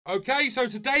Okay, so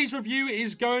today's review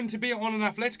is going to be on an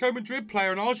Atletico Madrid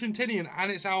player, an Argentinian,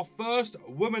 and it's our first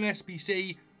woman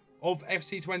SBC of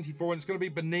FC24, and it's going to be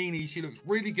Banini. She looks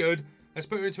really good. Let's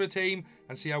put her into a team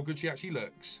and see how good she actually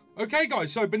looks. Okay,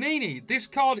 guys, so Banini, this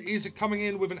card is coming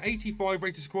in with an 85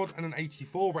 rated squad and an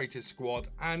 84 rated squad,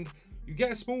 and you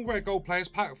get a small rare gold players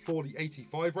pack for the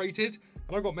 85 rated,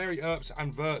 and I got Mary Earps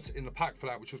and Verts in the pack for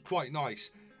that, which was quite nice.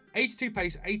 82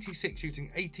 pace, 86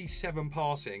 shooting, 87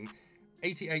 passing,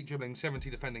 88 dribbling,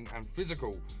 70 defending and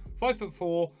physical.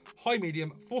 5'4", high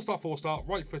medium, 4-star,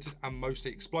 right-footed and mostly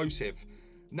explosive.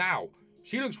 Now,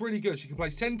 she looks really good. She can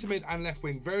play centre mid and left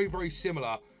wing, very, very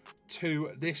similar to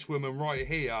this woman right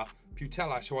here,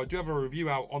 Putellas, who I do have a review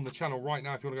out on the channel right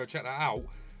now if you want to go check that out.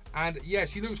 And yeah,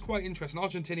 she looks quite interesting.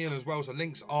 Argentinian as well, so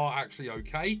links are actually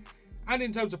okay. And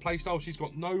in terms of playstyle, she's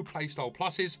got no playstyle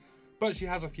pluses, but she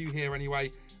has a few here anyway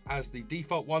as the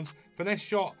default ones. Finesse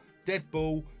shot, dead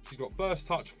ball, she's got first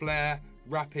touch, flair,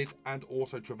 rapid, and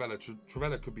also Trivela.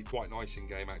 Trivela could be quite nice in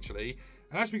game actually.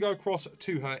 And as we go across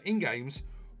to her in-games,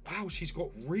 wow, she's got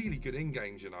really good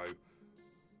in-games, you know.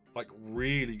 Like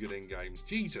really good in-games.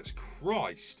 Jesus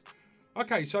Christ.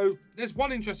 Okay, so there's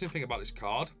one interesting thing about this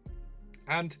card,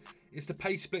 and it's the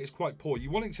pace split is quite poor. You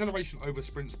want acceleration over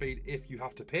sprint speed if you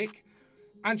have to pick.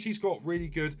 And she's got really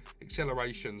good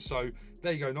acceleration. So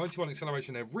there you go, 91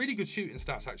 acceleration there. Really good shooting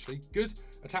stats actually. Good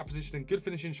attack positioning, good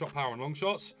finishing, shot power and long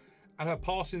shots. And her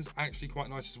passing's actually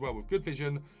quite nice as well, with good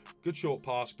vision, good short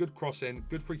pass, good crossing,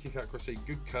 good free kick accuracy,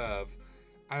 good curve.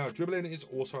 And her dribbling is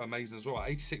also amazing as well.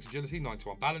 86 agility,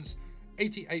 91 balance,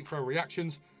 88 for her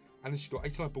reactions. And then she's got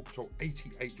 89 ball control,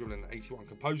 88 dribbling and 81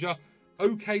 composure.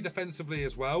 Okay defensively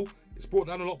as well. It's brought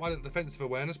down a lot by the defensive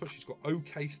awareness, but she's got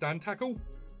okay stand tackle.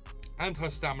 And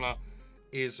her stamina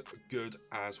is good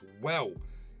as well.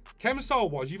 Chem style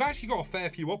wise, you've actually got a fair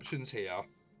few options here.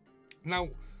 Now,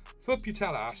 for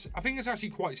Putellas, I think it's actually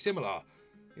quite similar.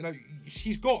 You know,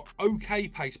 she's got okay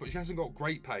pace, but she hasn't got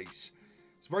great pace.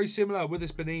 It's very similar with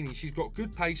this Banini. She's got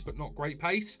good pace, but not great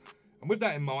pace. And with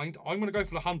that in mind, I'm going to go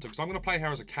for the Hunter, because I'm going to play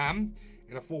her as a cam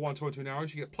in a 4-1-2-2 narrow.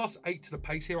 She get +8 to the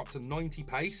pace here, up to 90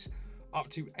 pace, up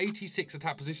to 86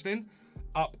 attack positioning,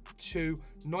 up to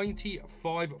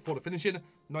 95 for the finishing,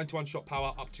 91 shot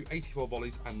power, up to 84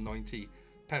 volleys and 90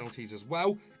 penalties as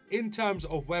well. In terms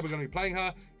of where we're going to be playing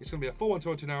her, it's going to be a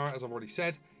 4-1-2-2 narrow, as I've already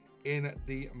said, in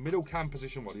the middle cam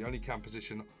position, well, the only cam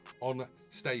position on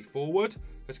stay forward.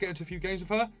 Let's get into a few games with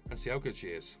her and see how good she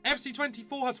is.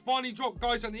 FC24 has finally dropped,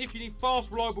 guys, and if you need fast,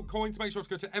 reliable coins, make sure to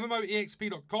go to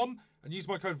MMOEXP.com and use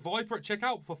my code Viper at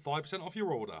checkout for 5% off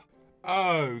your order.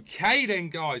 Okay then,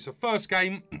 guys, so first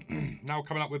game now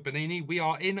coming up with Banini. We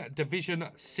are in Division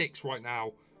 6 right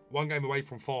now, one game away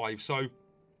from 5, so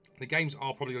the games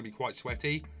are probably going to be quite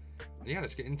sweaty. And yeah,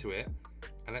 let's get into it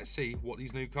and let's see what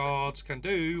these new cards can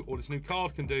do, or this new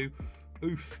card can do.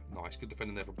 Oof, nice, good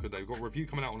defending there from Kunde. We've got a review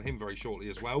coming out on him very shortly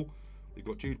as well. We've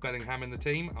got Jude Bellingham in the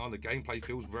team. Oh, the gameplay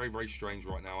feels very, very strange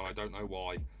right now, and I don't know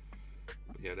why.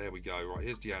 But yeah, there we go. Right,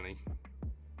 here's Diani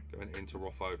going into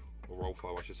Rolfo. Or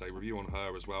Rolfo, I should say. Review on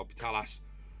her as well. Putellas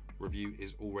review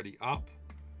is already up.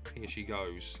 Here she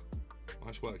goes.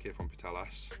 Nice work here from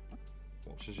Putellas.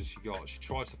 What options has she got? She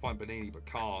tries to find Banini but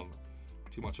can't.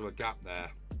 Too much of a gap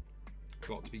there.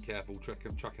 Got to be careful.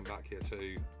 Tracking back here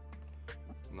too.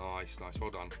 Nice, nice.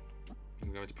 Well done.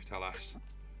 I'm going to Putellas.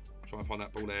 Try and find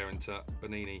that ball there into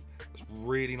Banini. That's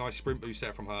really nice sprint boost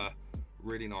there from her.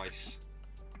 Really nice.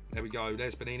 There we go.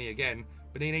 There's Banini again.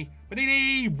 Banini,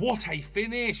 what a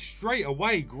finish straight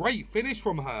away. Great finish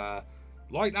from her.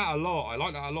 Like that a lot. I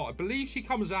like that a lot. I believe she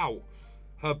comes out,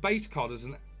 her base card is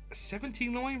a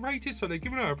 79 rated, so they're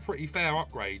giving her a pretty fair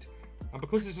upgrade. And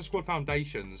because it's a squad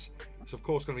foundations, it's of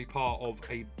course going to be part of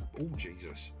a, oh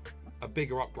Jesus, a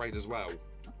bigger upgrade as well.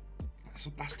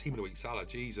 That's Team of the Week Salah.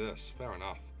 Jesus, fair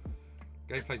enough.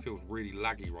 Gameplay feels really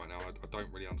laggy right now. I don't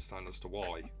really understand as to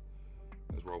why.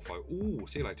 There's Rolfo. Ooh,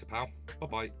 see you later, pal.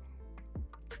 Bye-bye.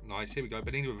 Nice, here we go.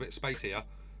 Banini with a bit of space here.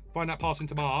 Find that pass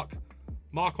into Mark.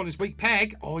 Mark on his weak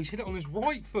peg. Oh, he's hit it on his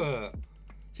right foot.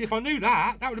 See, if I knew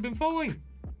that, that would have been fine.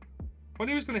 If I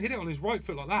knew he was going to hit it on his right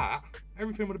foot like that,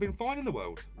 everything would have been fine in the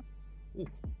world. Ooh,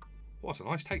 well, that's a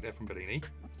nice take there from Banini.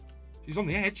 She's on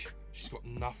the edge. She's got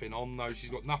nothing on, though. She's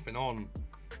got nothing on.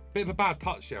 Bit of a bad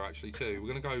touch there, actually, too. We're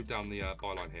going to go down the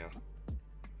byline here.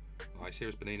 Nice,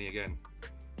 here's Banini again.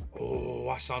 Oh,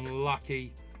 that's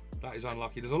unlucky. That is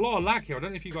unlucky. There's a lot of lag here. I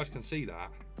don't know if you guys can see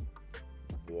that.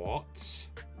 What?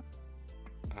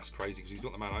 That's crazy because he's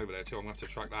got the man over there too. I'm going to have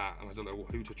to track that. And I don't know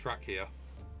who to track here.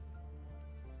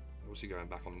 What's he going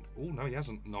back on? Oh, no, he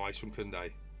hasn't. Nice from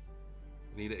Kunde.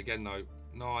 Need it again, though.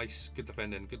 Nice. Good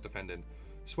defending. Good defending.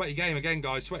 Sweaty game again,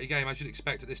 guys. Sweaty game, as you'd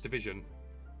expect at this division.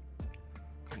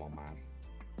 Come on, man.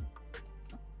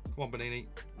 Come on, Banini.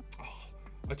 Oh,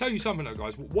 I tell you something, though,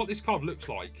 guys. What this card looks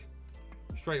like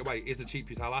straight away is the cheap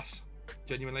Putellas.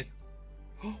 Genuinely.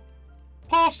 Oh,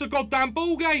 pass the goddamn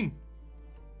ball game.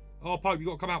 Oh, Pope, you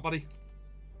got to come out, buddy.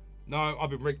 No, I've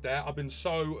been rigged there. I've been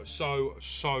so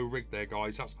rigged there,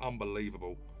 guys. That's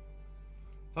unbelievable.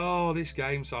 Oh, this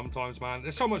game sometimes, man.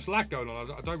 There's so much lag going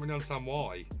on. I don't really understand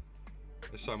why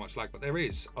there's so much lag, but there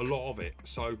is a lot of it.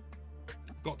 So,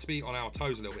 got to be on our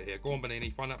toes a little bit here. Go on,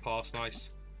 Banini. Find that pass. Nice.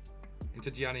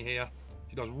 Into Gianni here.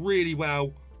 She does really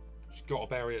well. She's got to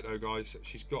bury it, though, guys.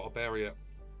 She's got to bury it.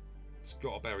 She's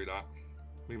got to bury that.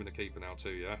 Moving the keeper now,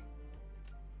 too, yeah?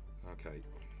 Okay.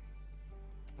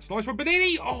 That's nice from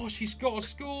Banini. Oh, she's got a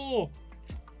score.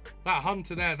 That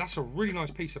Hunter there. That's a really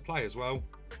nice piece of play as well.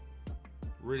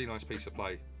 Really nice piece of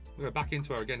play. We'll go back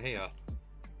into her again here.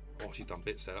 Oh, she's done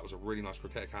bits there. That was a really nice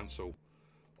cricketer cancel.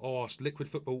 Oh, it's liquid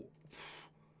football.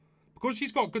 Because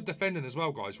she's got good defending as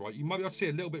well, guys, right? You might be able to see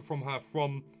a little bit from her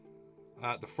from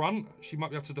the front. She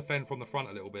might be able to defend from the front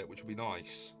a little bit, which would be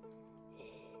nice.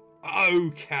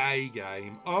 Okay,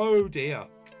 game. Oh, dear.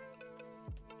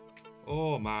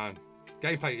 Oh, man.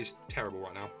 Gameplay is terrible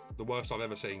right now. The worst I've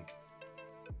ever seen.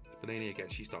 Banini again.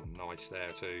 She's done nice there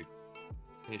too.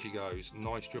 Here she goes.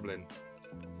 Nice dribbling.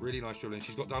 Really nice dribbling.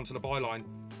 She's got down to the byline.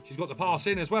 She's got the pass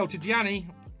in as well to Gianni.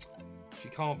 She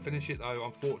can't finish it though,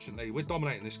 unfortunately. We're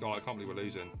dominating this guy. I can't believe we're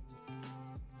losing.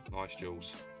 Nice,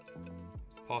 Jules.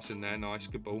 Pass in there. Nice.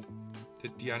 Good ball. To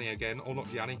Gianni again. Or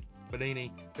not Gianni.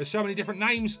 Banini. There's so many different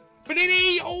names.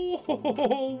 Banini!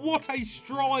 Oh, what a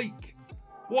strike.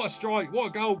 What a strike. What a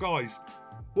goal, guys.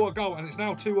 What a goal. And it's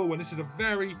now 2-2. And this is a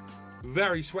very,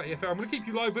 very sweaty affair. I'm going to keep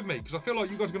you live with me because I feel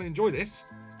like you guys are going to enjoy this.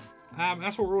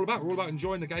 That's what we're all about. We're all about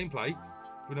enjoying the gameplay.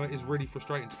 We know it is really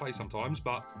frustrating to play sometimes,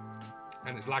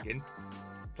 and it's lagging.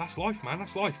 That's life, man.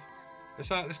 That's life.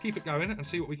 Let's keep it going and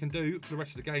see what we can do for the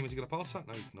rest of the game. Is he going to pass that?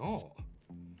 No, he's not.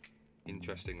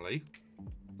 Interestingly.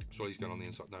 Surely he's going on the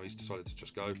inside. No, he's decided to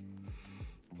just go.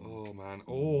 Oh, man.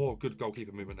 Oh, good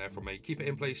goalkeeper movement there from me. Keep it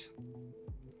in, please.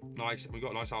 Nice. And we've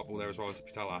got a nice out ball there as well into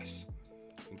Putellas.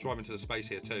 We can drive into the space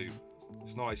here too.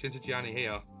 It's nice. Into Gianni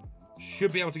here.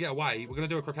 Should be able to get away. We're going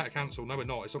to do a cricketer cancel. No, we're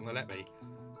not. It's not going to let me.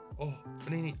 Oh,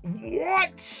 Banini.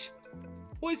 What?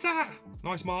 What is that?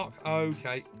 Nice mark.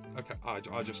 Okay. Okay.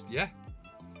 I just, yeah.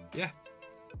 Yeah.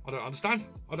 I don't understand.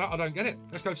 I don't get it.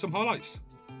 Let's go to some highlights.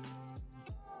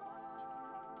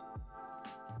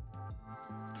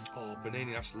 Oh,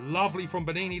 Banini. That's lovely from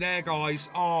Banini there, guys.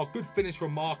 Oh, good finish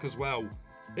from Mark as well.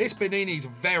 This Banini's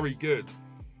very good.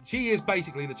 She is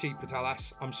basically the cheap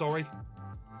Putellas. I'm sorry.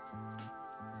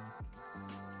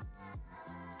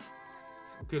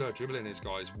 How good her dribbling is,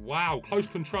 guys. Wow, close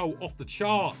control off the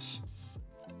charts.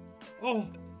 Oh,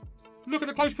 look at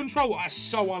the close control. That's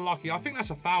so unlucky. I think that's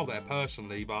a foul there,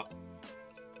 personally, but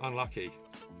unlucky.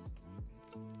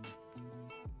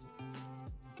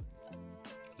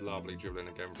 Lovely dribbling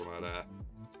again from her there.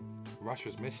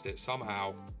 Rashford's missed it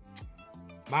somehow.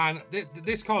 Man,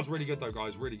 this card's really good though,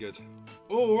 guys. Really good.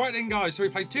 All right then, guys. So we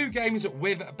played 2 games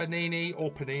with Banini, or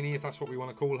Panini, if that's what we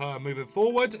want to call her. Moving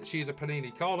forward, she is a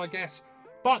Panini card, I guess.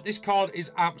 But this card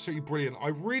is absolutely brilliant. I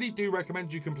really do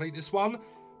recommend you complete this one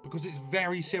because it's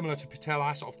very similar to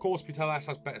Putellas. Of course, Putellas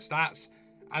has better stats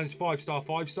and is 5-star,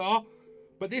 5-star.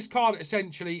 But this card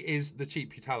essentially is the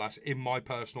cheap Putellas, in my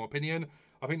personal opinion.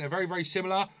 I think they're very, very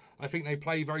similar. I think they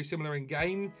play very similar in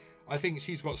game. I think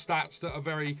she's got stats that are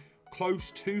very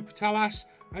close to Putellas,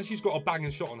 and she's got a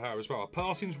banging shot on her as well. Her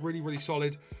passing's really, really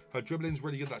solid. Her dribbling's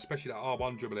really good, especially that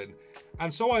R1 dribbling.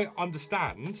 And so I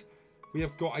understand we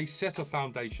have got a set of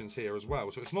foundations here as well.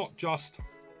 So it's not just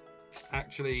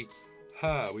actually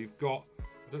her. We've got,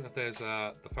 I don't know if there's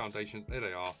the foundation. There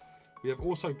they are. We have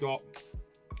also got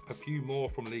a few more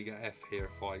from Liga F here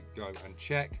if I go and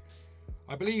check.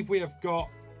 I believe we have got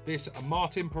this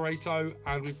Martin Pareto,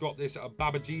 and we've got this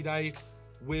Babajide,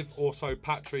 with also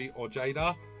Patri or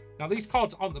Jada. Now, these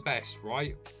cards aren't the best,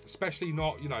 right? Especially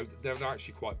not, you know, they're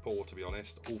actually quite poor, to be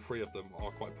honest. All 3 of them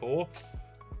are quite poor.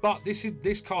 But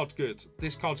this card's good.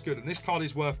 This card's good, and this card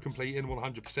is worth completing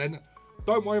 100%.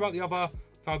 Don't worry about the other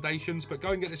foundations, but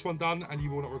go and get this one done, and you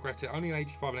will not regret it. Only an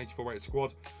 85 and 84 rated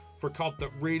squad for a card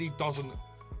that really doesn't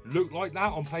look like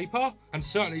that on paper, and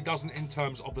certainly doesn't in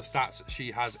terms of the stats she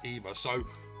has either. So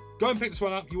go and pick this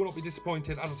one up. You will not be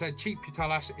disappointed. As I said, cheap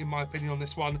Putellas, in my opinion, on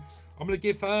this one. I'm going to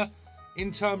give her,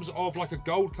 in terms of like a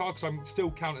gold card, because I'm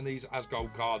still counting these as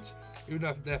gold cards, even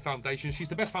though they're foundations. She's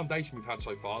the best foundation we've had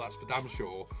so far, that's for damn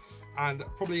sure. And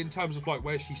probably in terms of like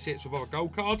where she sits with other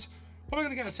gold cards, probably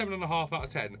going to get a 7.5 out of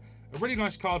 10. A really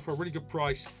nice card for a really good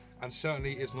price. and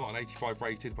certainly is not an 85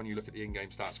 rated when you look at the in-game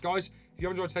stats. Guys, if you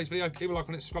have enjoyed today's video, leave a like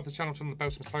on it, subscribe to the channel, turn on the bell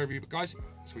so you miss play review. But guys,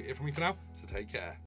 that's what you hear from me for now, so take care.